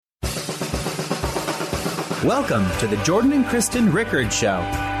Welcome to the Jordan and Kristen Rickards Show.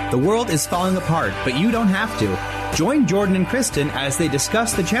 The world is falling apart, but you don't have to. Join Jordan and Kristen as they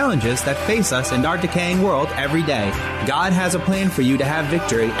discuss the challenges that face us in our decaying world every day. God has a plan for you to have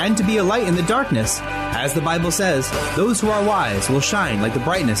victory and to be a light in the darkness. As the Bible says, those who are wise will shine like the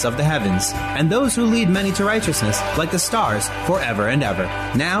brightness of the heavens, and those who lead many to righteousness like the stars forever and ever.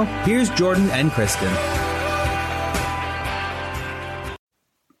 Now, here's Jordan and Kristen.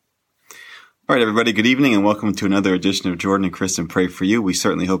 All right, everybody, good evening and welcome to another edition of Jordan and Kristen Pray For You. We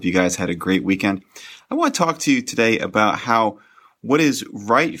certainly hope you guys had a great weekend. I want to talk to you today about how what is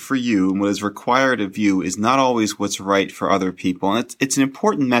right for you and what is required of you is not always what's right for other people. And it's an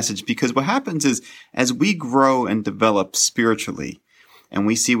important message because what happens is as we grow and develop spiritually and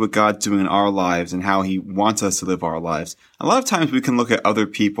we see what God's doing in our lives and how He wants us to live our lives, a lot of times we can look at other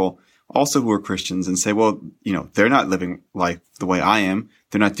people also who are Christians and say, well, you know, they're not living life the way I am.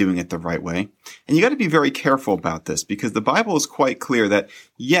 They're not doing it the right way. And you got to be very careful about this because the Bible is quite clear that,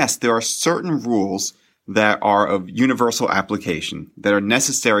 yes, there are certain rules that are of universal application that are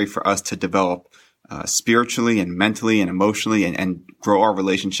necessary for us to develop spiritually and mentally and emotionally and grow our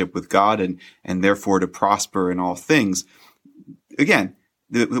relationship with God and therefore to prosper in all things. Again,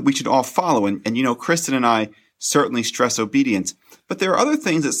 we should all follow. And you know, Kristen and I certainly stress obedience. But there are other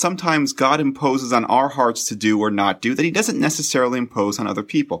things that sometimes God imposes on our hearts to do or not do that He doesn't necessarily impose on other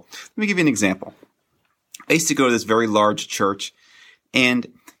people. Let me give you an example. I used to go to this very large church, and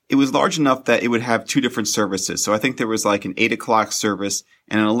it was large enough that it would have two different services. So I think there was like an 8 o'clock service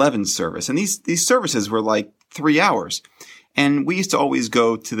and an 11 service. And these services were like 3 hours. And we used to always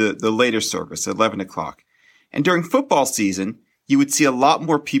go to the later service at 11 o'clock. And during football season, you would see a lot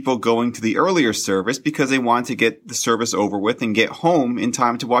more people going to the earlier service because they wanted to get the service over with and get home in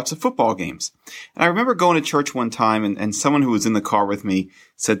time to watch the football games. And I remember going to church one time and someone who was in the car with me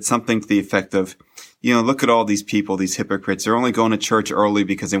said something to the effect of, you know, look at all these people, these hypocrites. They're only going to church early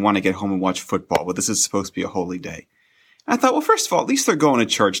because they want to get home and watch football. But this is supposed to be a holy day. And I thought, well, first of all, at least they're going to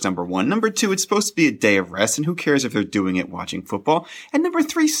church, number one. Number two, it's supposed to be a day of rest. And who cares if they're doing it watching football? And number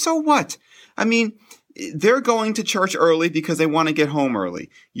three, so what? I mean, they're going to church early because they want to get home early.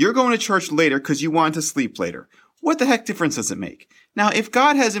 You're going to church later because you want to sleep later. What the heck difference does it make? Now, if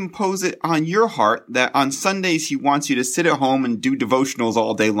God has imposed it on your heart that on Sundays He wants you to sit at home and do devotionals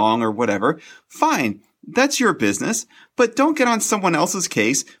all day long or whatever, fine. That's your business. But don't get on someone else's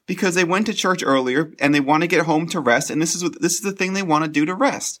case because they went to church earlier and they want to get home to rest. And this is the thing they want to do to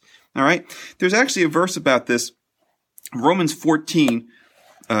rest. All right. There's actually a verse about this. Romans 14.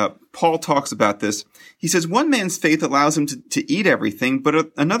 Paul talks about this. He says, one man's faith allows him to eat everything,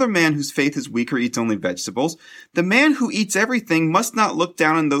 but another man whose faith is weaker eats only vegetables. The man who eats everything must not look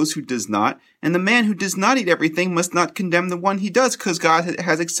down on those who does not, and the man who does not eat everything must not condemn the one he does, because God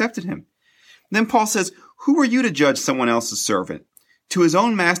has accepted him. Then Paul says, who are you to judge someone else's servant? To his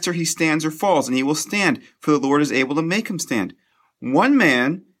own master he stands or falls, and he will stand, for the Lord is able to make him stand. One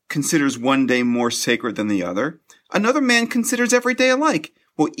man considers one day more sacred than the other. Another man considers every day alike.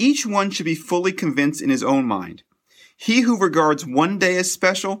 Well, each one should be fully convinced in his own mind. He who regards one day as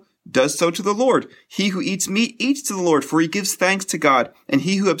special does so to the Lord. He who eats meat eats to the Lord, for he gives thanks to God. And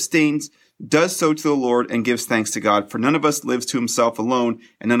he who abstains does so to the Lord and gives thanks to God. For none of us lives to himself alone,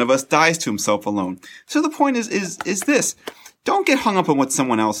 and none of us dies to himself alone. So the point is this. Don't get hung up on what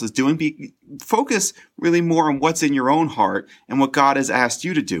someone else is doing. Focus really more on what's in your own heart and what God has asked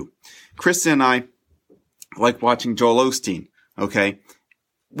you to do. Kristen and I like watching Joel Osteen, okay?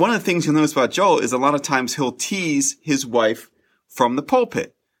 One of the things you'll notice about Joel is a lot of times he'll tease his wife from the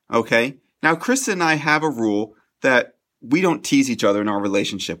pulpit, okay? Now, Kristen and I have a rule that we don't tease each other in our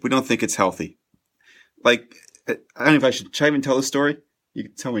relationship. We don't think it's healthy. Like, I don't know if should I even tell the story? You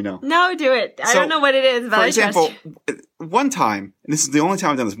can tell me no. No, do it. I don't know what it is, but for example, one time, and this is the only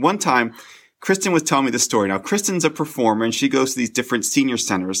time I've done this, one time, Kristen was telling me this story. Now, Kristen's a performer, and she goes to these different senior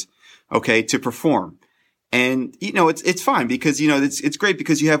centers, okay, to perform. And, you know, it's fine because, you know, it's great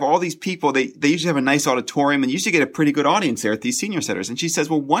because you have all these people. They usually have a nice auditorium and you usually get a pretty good audience there at these senior centers. And she says,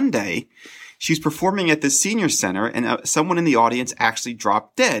 well, one day she's performing at this senior center and someone in the audience actually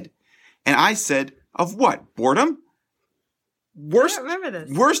dropped dead. And I said, of what? Boredom? I don't remember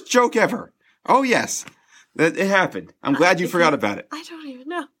this. Worst joke ever. Oh, yes. It happened. I'm glad you forgot about it. I don't even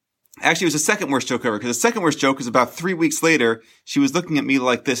know. Actually, it was the second worst joke ever because the second worst joke was about 3 weeks later. She was looking at me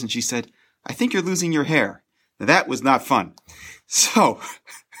like this and she said, I think you're losing your hair. Now, that was not fun. So,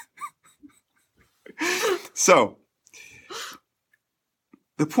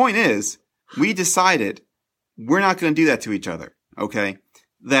 the point is, we decided we're not going to do that to each other, okay?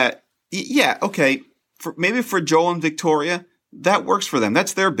 That, yeah, okay, maybe for Joel and Victoria, that works for them.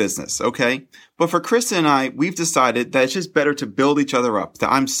 That's their business, okay? But for Kristen and I, we've decided that it's just better to build each other up.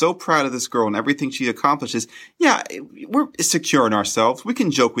 That I'm so proud of this girl and everything she accomplishes. Yeah, we're secure in ourselves. We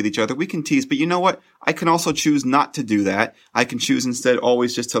can joke with each other. We can tease. But you know what? I can also choose not to do that. I can choose instead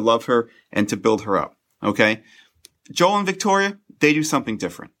always just to love her and to build her up, okay? Joel and Victoria, they do something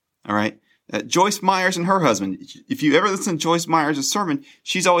different, all right? Joyce Myers and her husband. If you ever listen to Joyce Myers' sermon,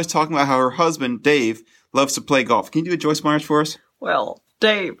 she's always talking about how her husband, Dave, loves to play golf. Can you do a Joyce Myers for us? Well,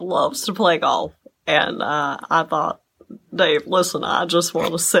 Dave loves to play golf. And I thought, Dave, listen, I just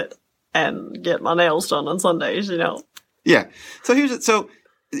want to sit and get my nails done on Sundays, you know. Yeah. So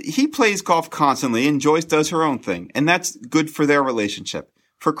he plays golf constantly, and Joyce does her own thing. And that's good for their relationship.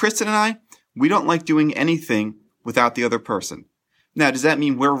 For Kristen and I, we don't like doing anything without the other person. Now, does that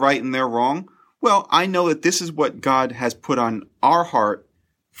mean we're right and they're wrong? Well, I know that this is what God has put on our heart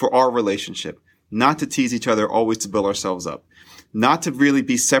for our relationship. Not to tease each other, always to build ourselves up. Not to really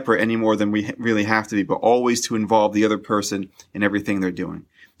be separate any more than we really have to be, but always to involve the other person in everything they're doing.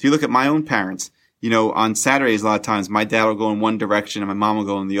 If you look at my own parents, you know, on Saturdays, a lot of times my dad will go in one direction and my mom will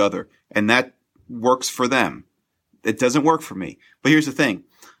go in the other. And that works for them. It doesn't work for me. But here's the thing.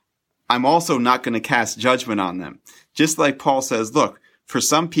 I'm also not going to cast judgment on them. Just like Paul says, look, for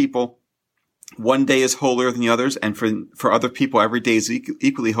some people, one day is holier than the others, and for other people, every day is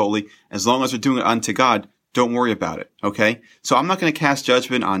equally holy. As long as they're doing it unto God, don't worry about it, okay? So I'm not going to cast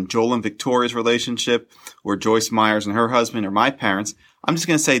judgment on Joel and Victoria's relationship, or Joyce Myers and her husband, or my parents. I'm just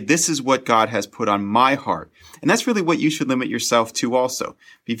going to say this is what God has put on my heart. And that's really what you should limit yourself to also.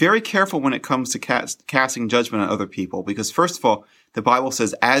 Be very careful when it comes to casting judgment on other people, because first of all, the Bible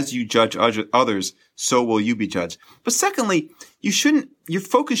says, as you judge others, so will you be judged. But secondly, your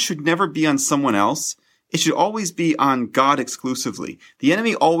focus should never be on someone else. It should always be on God exclusively. The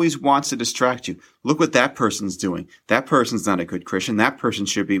enemy always wants to distract you. Look what that person's doing. That person's not a good Christian. That person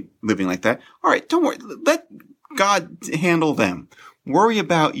should be living like that. All right, don't worry. Let God handle them. Worry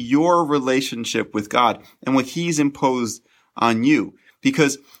about your relationship with God and what He's imposed on you,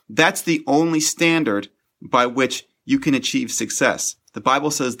 because that's the only standard by which you can achieve success. The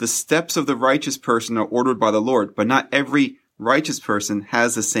Bible says the steps of the righteous person are ordered by the Lord, but not every righteous person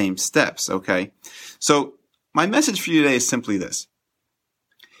has the same steps, okay? So my message for you today is simply this.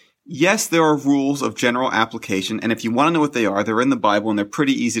 Yes, there are rules of general application, and if you want to know what they are, they're in the Bible and they're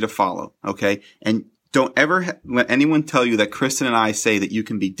pretty easy to follow, okay? And don't ever let anyone tell you that Kristen and I say that you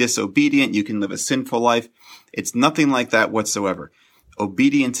can be disobedient, you can live a sinful life. It's nothing like that whatsoever.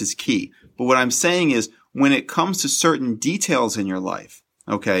 Obedience is key. But what I'm saying is, when it comes to certain details in your life,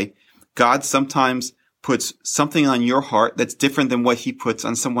 okay, God sometimes puts something on your heart that's different than what He puts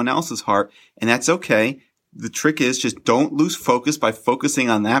on someone else's heart, and that's okay. The trick is just don't lose focus by focusing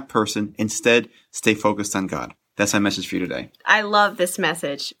on that person. Instead, stay focused on God. That's my message for you today. I love this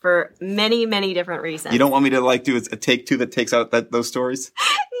message for many, many different reasons. You don't want me to do a take two that takes out those stories?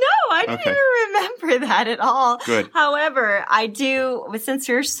 No, I didn't even remember that at all. Good. However, I do, since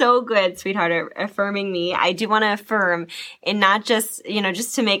you're so good, sweetheart, at affirming me, I do want to affirm, and not just,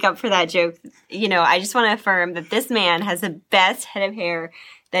 just to make up for that joke, I just want to affirm that this man has the best head of hair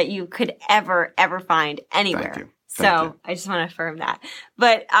that you could ever find anywhere. Thank you. So I just want to affirm that.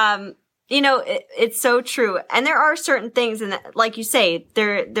 But, it's so true. And there are certain things, and like you say,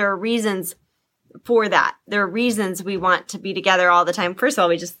 there are reasons for that. There are reasons we want to be together all the time. First of all,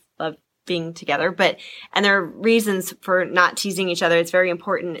 we just love being together, and there are reasons for not teasing each other. It's very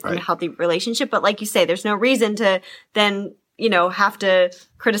important in a healthy relationship. But like you say, there's no reason to then, have to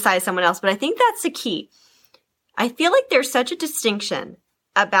criticize someone else. But I think that's the key. I feel like there's such a distinction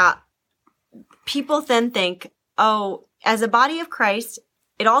about people then think, oh, as a body of Christ,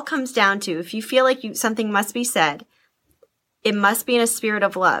 it all comes down to, if you feel like something must be said, it must be in a spirit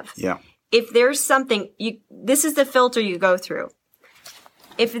of love. Yeah. If there's something, this is the filter you go through.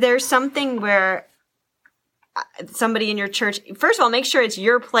 If there's something where somebody in your church, first of all, make sure it's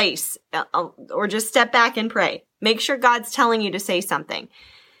your place, or just step back and pray. Make sure God's telling you to say something.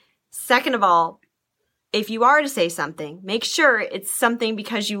 Second of all, if you are to say something, make sure it's something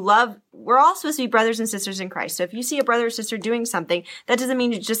because you love. We're all supposed to be brothers and sisters in Christ. So if you see a brother or sister doing something, that doesn't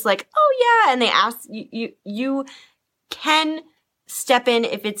mean you're just like, oh yeah, and they ask you can step in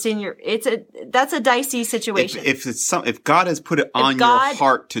if it's in your. That's a dicey situation. If God has put it on your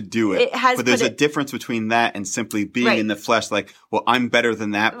heart to do it, but there's a difference between that and simply being in the flesh. Like, well, I'm better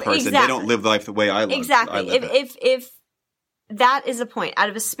than that person. Exactly. They don't live life the way I live. Exactly. If that is a point out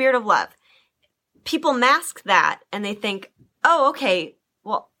of a spirit of love. People mask that and they think, oh, okay,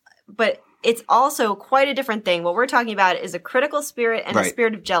 well, but it's also quite a different thing. What we're talking about is a critical spirit and a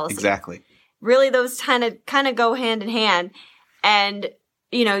spirit of jealousy. Exactly. Really, those kind of go hand in hand. And,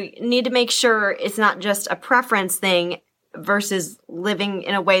 you know, you need to make sure it's not just a preference thing versus living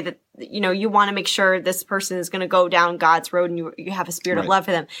in a way that, you know, you want to make sure this person is going to go down God's road and you have a spirit of love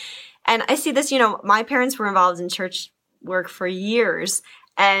for them. And I see this, you know, my parents were involved in church work for years.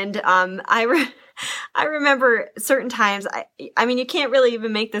 And I remember certain times, I mean, you can't really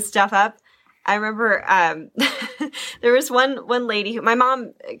even make this stuff up. I remember there was one lady who, my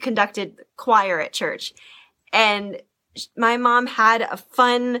mom conducted choir at church. And my mom had a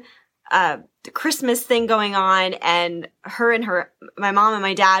fun Christmas thing going on, and my mom and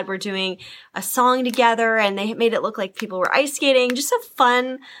my dad were doing a song together, and they made it look like people were ice skating. Just a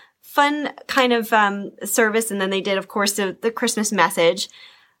fun kind of service. And then they did, of course, the Christmas message.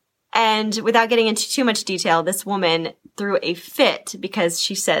 And without getting into too much detail, this woman threw a fit because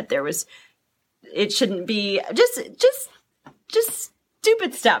she said it shouldn't be just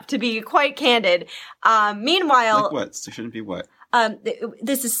stupid stuff, to be quite candid. Meanwhile, like what? It shouldn't be what?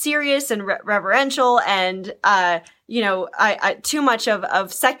 This is serious and reverential, and you know, I too much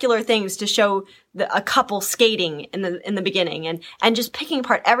of secular things to show a couple skating in the beginning, and just picking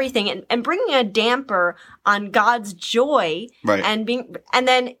apart everything and bringing a damper on God's joy, right? And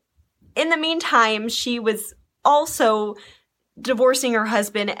then in the meantime, she was also divorcing her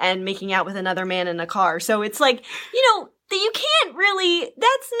husband and making out with another man in a car. So it's like, you know, that you can't really,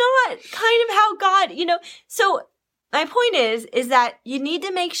 that's not kind of how God, you know. So my point is that you need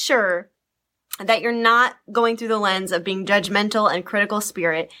to make sure that you're not going through the lens of being judgmental and critical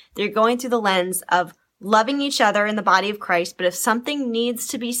spirit. That you're going through the lens of loving each other in the body of Christ. But if something needs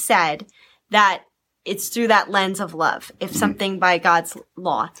to be said, that it's through that lens of love. If something by God's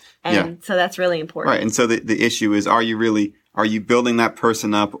law. And so that's really important. Right. And so the issue is, are you building that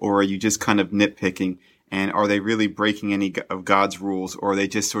person up, or are you just kind of nitpicking? And are they really breaking any of God's rules, or are they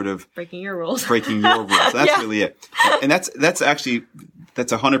just sort of breaking your rules? Breaking your rules. That's really it. And that's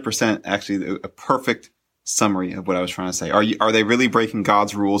 100% actually a perfect summary of what I was trying to say. Are they really breaking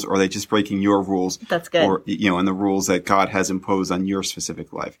God's rules, or are they just breaking your rules? That's good. Or, you know, and the rules that God has imposed on your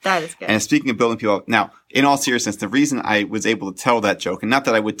specific life. That is good. And speaking of building people up, now, in all seriousness, the reason I was able to tell that joke, and not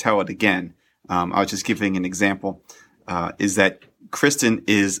that I would tell it again, I was just giving an example, is that Kristen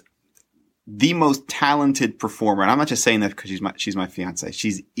is the most talented performer. And I'm not just saying that because she's my fiance.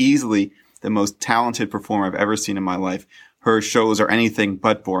 She's easily the most talented performer I've ever seen in my life. Her shows are anything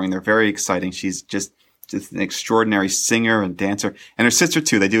but boring. They're very exciting. She's just an extraordinary singer and dancer. And her sister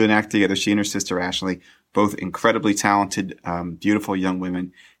too. They do an act together. She and her sister Ashley, both incredibly talented, beautiful young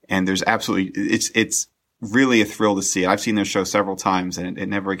women. And there's absolutely, it's really a thrill to see. I've seen their show several times, and it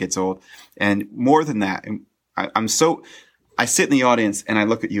never gets old. And more than that, I sit in the audience and I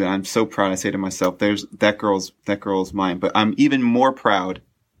look at you and I'm so proud. I say to myself, there's that girl's mine. But I'm even more proud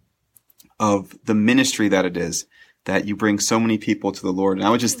of the ministry that it is, that you bring so many people to the Lord. And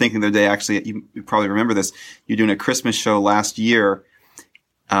I was just thinking the other day, actually, you probably remember this. You're doing a Christmas show last year,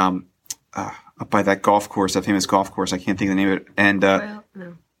 up by that golf course, that famous golf course. I can't think of the name of it. And, no.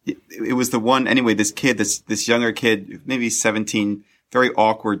 it was the one, anyway, this younger kid, maybe 17, very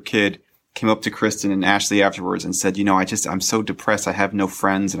awkward kid, came up to Kristen and Ashley afterwards and said, you know, I'm so depressed. I have no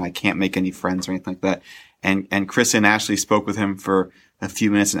friends and I can't make any friends or anything like that. And Kristen and Ashley spoke with him for a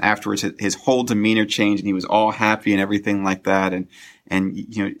few minutes, and afterwards his whole demeanor changed and he was all happy and everything like that. And,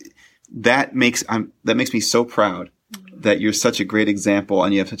 you know, that makes me so proud that you're such a great example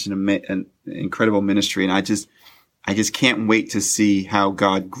and you have such an incredible ministry. And I just can't wait to see how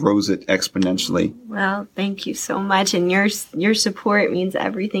God grows it exponentially. Well, thank you so much. And your support means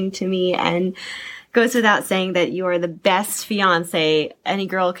everything to me, and goes without saying that you are the best fiance any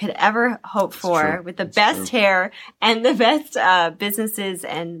girl could ever hope for, with the best hair and the best businesses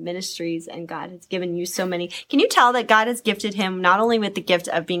and ministries. And God has given you so many. Can you tell that God has gifted him not only with the gift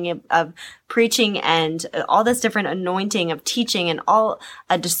of of preaching and all this different anointing of teaching and all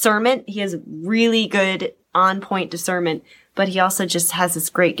discernment? He has really good on point discernment, but he also just has this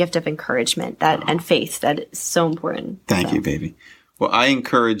great gift of encouragement and faith that is so important. Thank you, baby. Well, I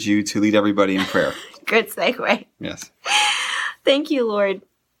encourage you to lead everybody in prayer. Good segue. Yes. Thank you, Lord.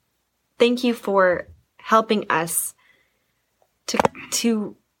 Thank you for helping us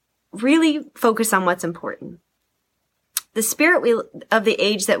to really focus on what's important. The spirit of the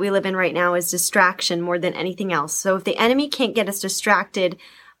age that we live in right now is distraction more than anything else. So if the enemy can't get us distracted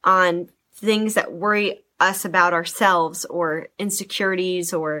on things that worry us about ourselves or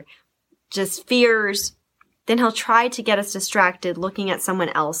insecurities or just fears, then he'll try to get us distracted looking at someone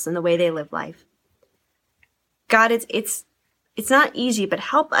else and the way they live life. God, it's not easy, but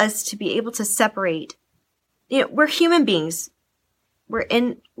help us to be able to separate. You know, we're human beings.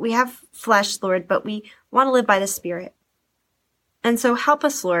 We have flesh, Lord, but we want to live by the Spirit. And so help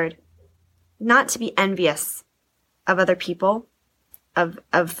us, Lord, not to be envious of other people, of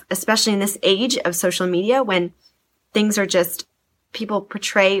especially in this age of social media when things are just, people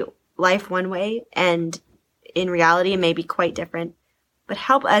portray life one way and in reality it may be quite different. But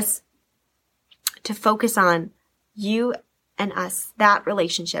help us to focus on you and us, that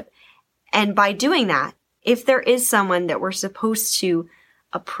relationship. And by doing that, if there is someone that we're supposed to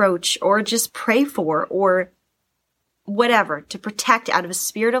approach or just pray for or whatever, to protect out of a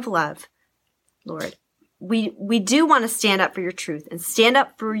spirit of love, Lord, we do want to stand up for your truth and stand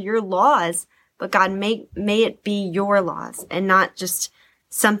up for your laws, but God, may it be your laws and not just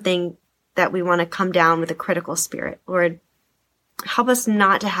something that we want to come down with a critical spirit. Lord, help us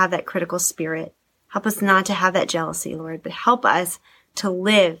not to have that critical spirit. Help us not to have that jealousy, Lord, but help us to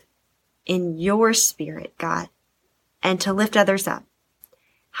live in your spirit, God, and to lift others up.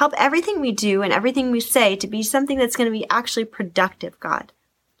 Help everything we do and everything we say to be something that's going to be actually productive, God,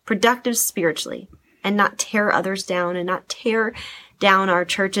 productive spiritually, and not tear others down and not tear down our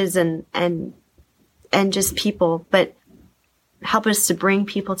churches and just people, but help us to bring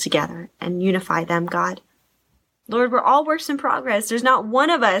people together and unify them, God. Lord, we're all works in progress. There's not one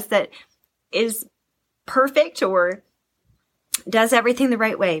of us that is perfect or does everything the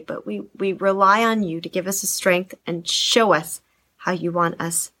right way, but we rely on you to give us the strength and show us how you want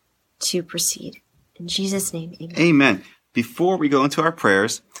us to proceed. In Jesus' name, amen. Amen. Before we go into our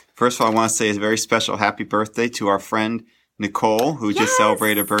prayers, first of all, I want to say a very special happy birthday to our friend Nicole, who just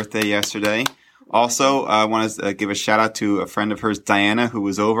celebrated a birthday yesterday. Also, I want to give a shout out to a friend of hers, Diana, who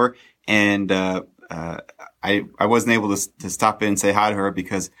was over, and I wasn't able to stop in and say hi to her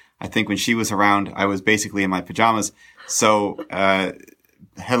because I think when she was around, I was basically in my pajamas. So,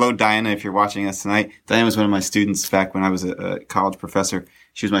 hello, Diana, if you're watching us tonight. Diana was one of my students back when I was a college professor.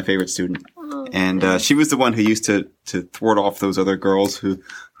 She was my favorite student. Oh, and she was the one who used to thwart off those other girls who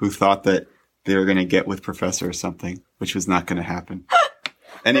thought that they were going to get with Professor or something, which was not going to happen.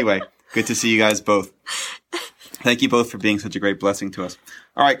 Anyway, good to see you guys both. Thank you both for being such a great blessing to us.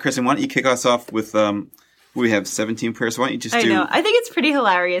 All right, Kristen, why don't you kick us off with, we have 17 prayers. Why don't you just do... I know. I think it's pretty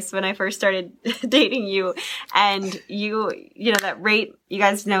hilarious when I first started dating you and you know, that rate, you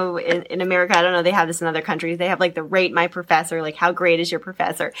guys know in America, I don't know, they have this in other countries. They have like the rate my professor, like how great is your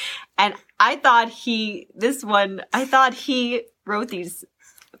professor? And I thought he wrote these,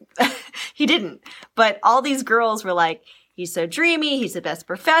 he didn't, but all these girls were like, he's so dreamy. He's the best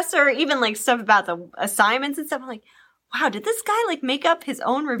professor. Even like stuff about the assignments and stuff. I'm like, wow, did this guy like make up his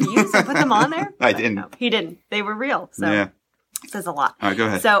own reviews and put them on there? I didn't. No, he didn't. They were real. So yeah. It says a lot. All right, go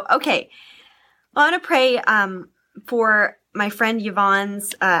ahead. So, okay. Well, I want to pray for my friend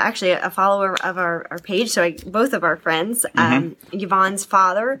Yvonne's, actually a follower of our page. So both of our friends, Yvonne's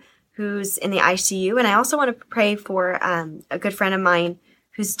father, who's in the ICU. And I also want to pray for a good friend of mine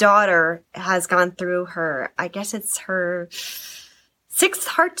whose daughter has gone through her, I guess it's her 6th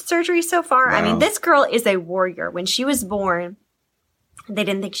heart surgery so far. Wow. I mean, this girl is a warrior. When she was born, they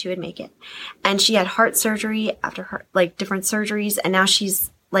didn't think she would make it. And she had heart surgery after her, like different surgeries. And now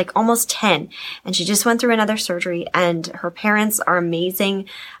she's like almost 10 and she just went through another surgery and her parents are amazing.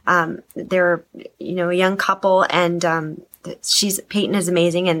 They're, you know, a young couple and, Peyton is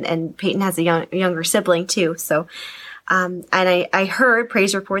amazing and Peyton has a younger sibling too. So, and I heard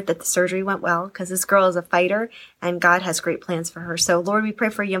praise report that the surgery went well because this girl is a fighter and God has great plans for her. So Lord, we pray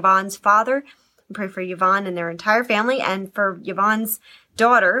for Yvonne's father. We pray for Yvonne and their entire family and for Yvonne's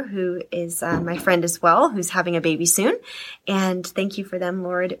daughter, who is my friend as well, who's having a baby soon. And thank you for them,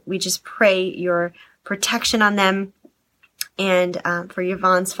 Lord. We just pray your protection on them and for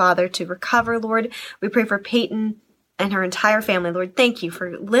Yvonne's father to recover, Lord. We pray for Peyton and her entire family, Lord. Thank you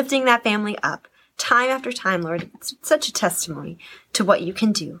for lifting that family up. Time after time, Lord, it's such a testimony to what you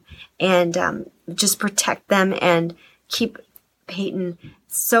can do. And just protect them and keep Peyton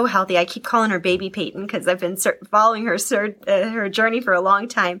so healthy. I keep calling her baby Peyton because I've been following her journey for a long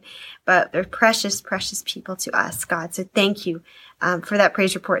time. But they're precious, precious people to us, God. So thank you for that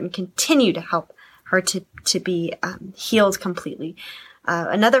praise report and continue to help her to be healed completely.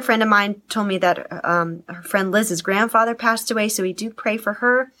 Another friend of mine told me that her friend Liz's grandfather passed away. So we do pray for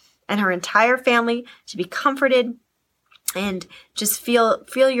her and her entire family to be comforted and just feel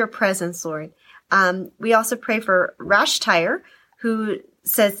your presence, Lord. We also pray for Rash Tire, who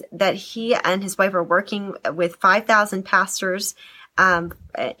says that he and his wife are working with 5,000 pastors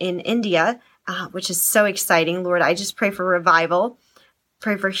in India, which is so exciting. Lord, I just pray for revival.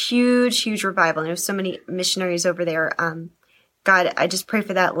 Pray for huge, huge revival. There's so many missionaries over there. God, I just pray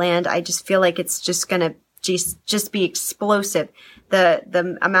for that land. I just feel like it's just going to just be explosive,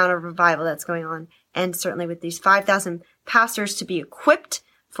 the amount of revival that's going on. And certainly with these 5,000 pastors to be equipped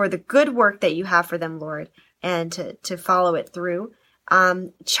for the good work that you have for them, Lord, and to follow it through.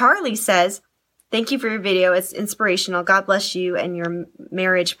 Charlie says, thank you for your video. It's inspirational. God bless you and your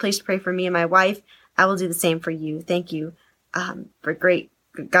marriage. Please pray for me and my wife. I will do the same for you. Thank you for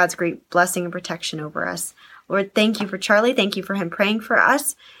God's great blessing and protection over us. Lord, thank you for Charlie. Thank you for him praying for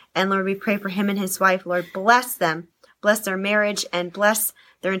us. And Lord, we pray for him and his wife. Lord, bless them, bless their marriage, and bless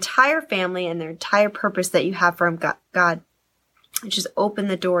their entire family and their entire purpose that you have for them, God. Just open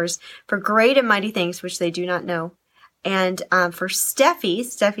the doors for great and mighty things which they do not know. And for Steffi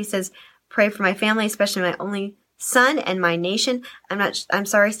says, pray for my family, especially my only son and my nation. I'm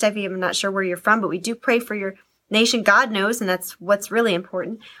sorry, Steffi, I'm not sure where you're from, but we do pray for your nation. God knows, and that's what's really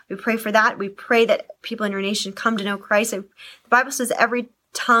important. We pray for that. We pray that people in your nation come to know Christ. The Bible says every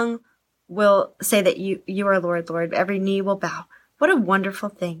tongue will say that you are Lord, Lord. Every knee will bow. What a wonderful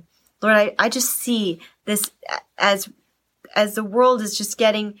thing. Lord, I just see this as the world is just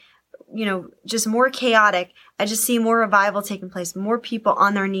getting, just more chaotic. I just see more revival taking place, more people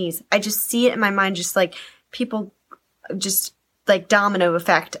on their knees. I just see it in my mind, just like people, just like domino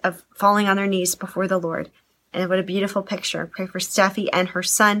effect of falling on their knees before the Lord. And what a beautiful picture. Pray for Steffi and her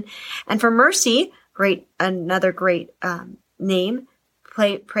son. And for Mercy, another great name.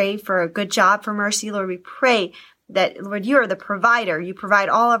 Pray for a good job for Mercy. Lord, we pray that, Lord, you are the provider. You provide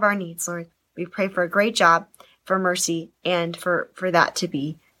all of our needs, Lord. We pray for a great job for Mercy and for that to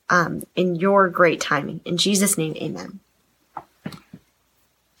be in your great timing. In Jesus' name, amen.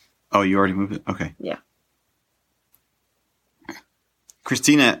 Oh, you already moved it? Okay. Yeah.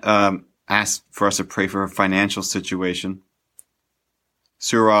 Christina asked for us to pray for her financial situation.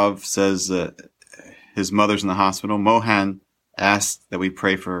 Surav says his mother's in the hospital. Mohan asked that we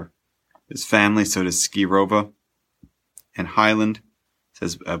pray for his family. So does Skirova. And Highland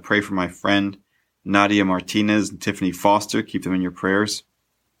says, pray for my friend Nadia Martinez and Tiffany Foster. Keep them in your prayers.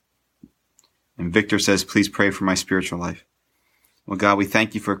 And Victor says, please pray for my spiritual life. Well, God, we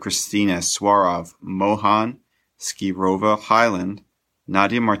thank you for Christina, Swarov, Mohan, Skirova, Highland,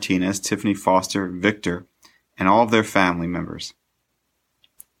 Nadia Martinez, Tiffany Foster, Victor, and all of their family members.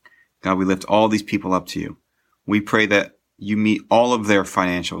 God, we lift all these people up to you. We pray that you meet all of their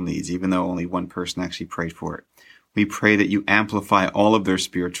financial needs, even though only one person actually prayed for it. We pray that you amplify all of their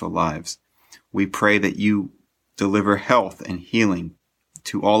spiritual lives. We pray that you deliver health and healing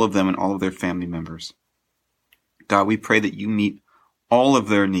to all of them and all of their family members. God, we pray that you meet all of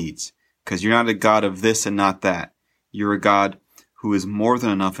their needs, because you're not a God of this and not that. You're a God who is more than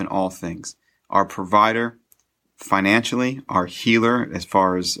enough in all things. Our provider financially, our healer as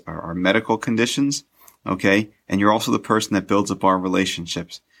far as our medical conditions, okay? And you're also the person that builds up our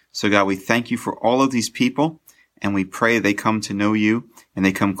relationships. So God, we thank you for all of these people, and we pray they come to know you and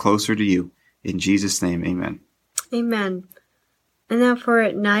they come closer to you. In Jesus' name, amen. Amen. And now for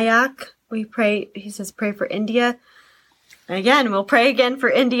Nayak, we pray, he says, pray for India. Again, we'll pray again for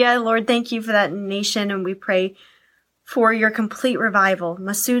India. Lord, thank you for that nation, and we pray for your complete revival.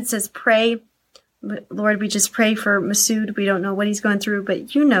 Masood says, pray. Lord, we just pray for Masood. We don't know what he's going through,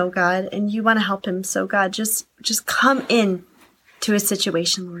 but you know, God, and you want to help him. So God, just come in to his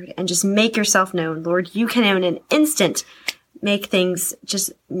situation, Lord, and just make yourself known. Lord, you can in an instant make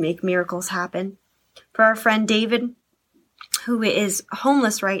miracles happen. For our friend David, who is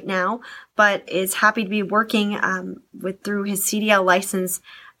homeless right now, but is happy to be working through his CDL license,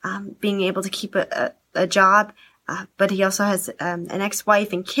 being able to keep a job. But he also has an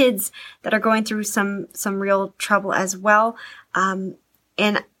ex-wife and kids that are going through some real trouble as well.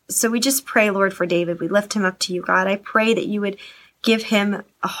 And so we just pray, Lord, for David. We lift him up to you, God. I pray that you would give him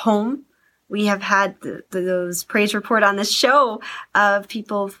a home. We have had those praise report on this show of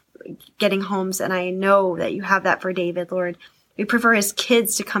people getting homes, and I know that you have that for David, Lord. We pray for his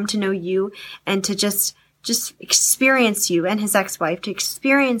kids to come to know you and to just experience you, and his ex-wife to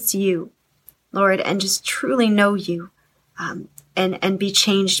experience you, Lord, and just truly know you, and be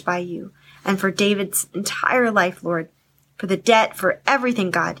changed by you. And for David's entire life, Lord, for the debt, for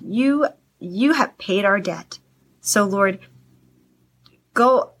everything, God, you have paid our debt. So, Lord,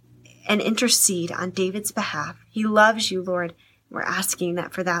 go and intercede on David's behalf. He loves you, Lord. We're asking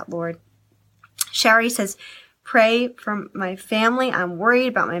that for that, Lord. Shari says, pray for my family. I'm worried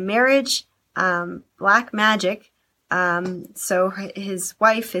about my marriage. Black magic. So his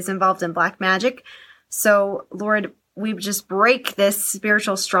wife is involved in black magic. So, Lord, we just break this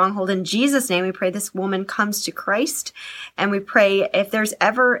spiritual stronghold in Jesus' name. We pray this woman comes to Christ, and we pray if there's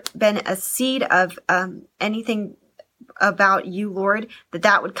ever been a seed of anything about you, Lord,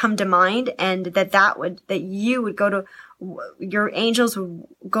 that would come to mind, and that you would your angels would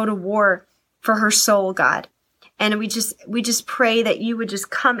go to war for her soul, God. And we just pray that you would just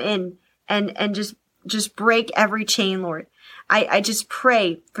come in and just break every chain, Lord. I just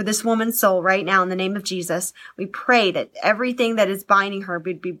pray for this woman's soul right now in the name of Jesus. We pray that everything that is binding her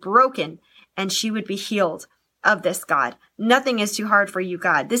would be broken and she would be healed of this, God. Nothing is too hard for you,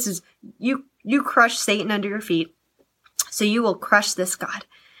 God. This is, you crush Satan under your feet. So you will crush this, God.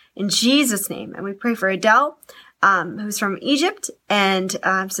 In Jesus' name. And we pray for Adele, who's from Egypt and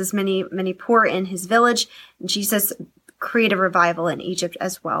says many poor in his village. And Jesus, create a revival in Egypt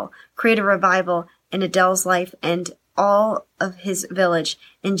as well. Create a revival in Adele's life and all of his village.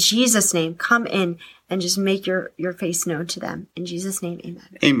 In Jesus' name, come in and just make your face known to them. In Jesus' name,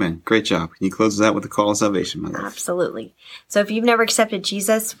 amen. Amen. Great job. Can you close that with a call of salvation, my love? Absolutely. So if you've never accepted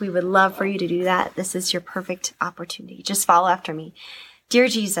Jesus, we would love for you to do that. This is your perfect opportunity. Just follow after me. Dear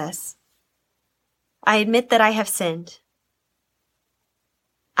Jesus, I admit that I have sinned.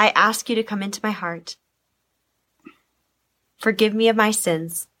 I ask you to come into my heart. Forgive me of my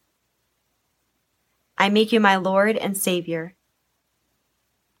sins. I make you my Lord and Savior,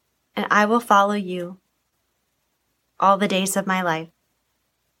 and I will follow you all the days of my life.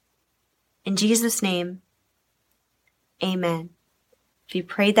 In Jesus' name, amen. If you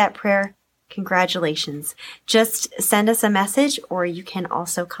prayed that prayer, congratulations. Just send us a message, or you can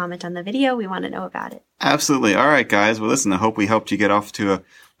also comment on the video. We want to know about it. Absolutely. All right, guys. Well, listen, I hope we helped you get off to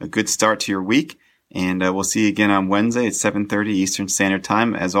a good start to your week. And we'll see you again on Wednesday at 7:30 Eastern Standard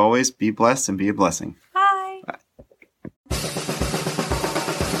Time. As always, be blessed and be a blessing. Bye.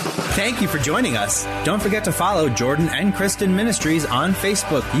 Thank you for joining us. Don't forget to follow Jordan and Kristen Ministries on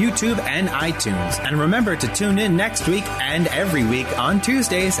Facebook, YouTube, and iTunes. And remember to tune in next week and every week on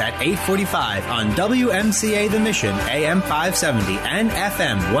Tuesdays at 8:45 on WMCA The Mission, AM 570 and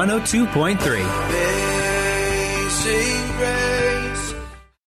FM 102.3.